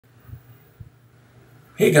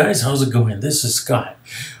Hey guys, how's it going? This is Scott.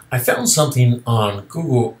 I found something on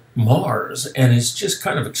Google Mars and it's just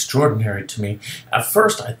kind of extraordinary to me. At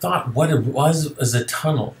first I thought what it was a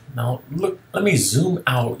tunnel. Now look, let me zoom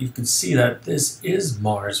out. You can see that this is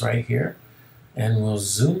Mars right here. And we'll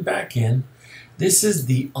zoom back in. This is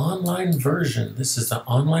the online version. This is the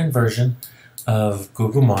online version of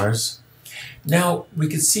Google Mars. Now we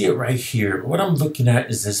can see it right here. What I'm looking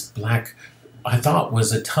at is this black, I thought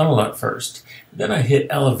was a tunnel at first. Then I hit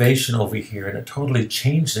elevation over here and it totally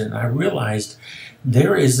changed it. And I realized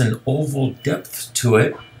there is an oval depth to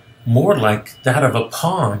it, more like that of a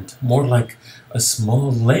pond, more like a small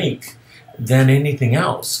lake than anything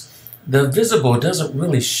else. The visible doesn't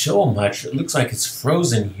really show much. It looks like it's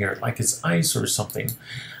frozen here, like it's ice or something.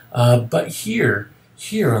 But here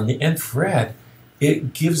on the infrared,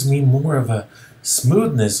 it gives me more of a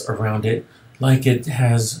smoothness around it, like it's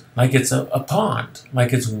a pond,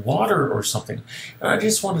 like it's water or something. And I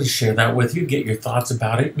just wanted to share that with you, get your thoughts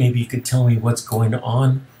about it. Maybe you could tell me what's going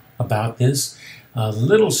on about this. A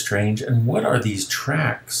little strange. And what are these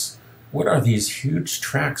tracks? What are these huge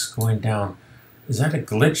tracks going down? Is that a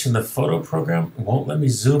glitch in the photo program? It won't let me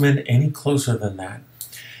zoom in any closer than that.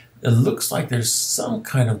 It looks like there's some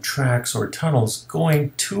kind of tracks or tunnels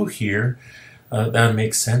going to here. That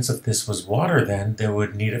makes sense. If this was water, then they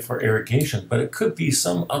would need it for irrigation. But it could be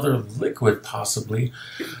some other liquid, possibly.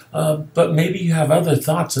 But maybe you have other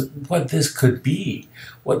thoughts of what this could be.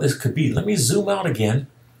 What this could be. Let me zoom out again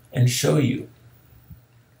and show you.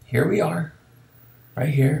 Here we are.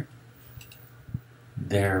 Right here.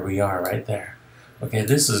 There we are, right there. Okay,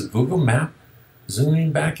 this is Google Map.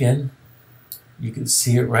 Zooming back in. You can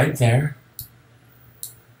see it right there.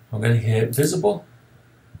 I'm going to hit visible.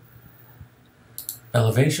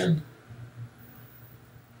 Elevation.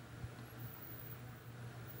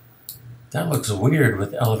 That looks weird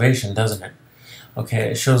with elevation, doesn't it?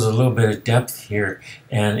 Okay, it shows a little bit of depth here,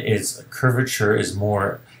 and its curvature is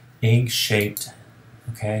more egg-shaped.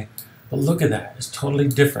 Okay, but look at that. It's totally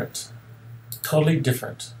different. Totally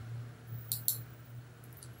different.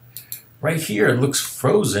 Right here, it looks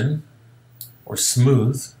frozen or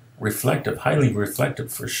smooth, reflective, highly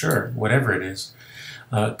reflective for sure, whatever it is.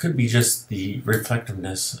 Could be just the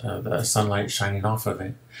reflectiveness of the sunlight shining off of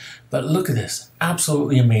it. But look at this.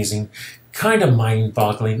 Absolutely amazing. Kind of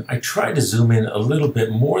mind-boggling. I try to zoom in a little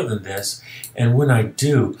bit more than this, and when I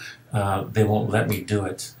do, they won't let me do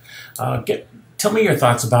it. Tell me your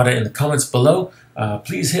thoughts about it in the comments below.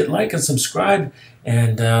 Please hit like and subscribe,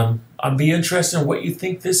 and I'll be interested in what you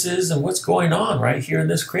think this is and what's going on right here in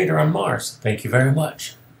this crater on Mars. Thank you very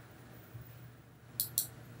much.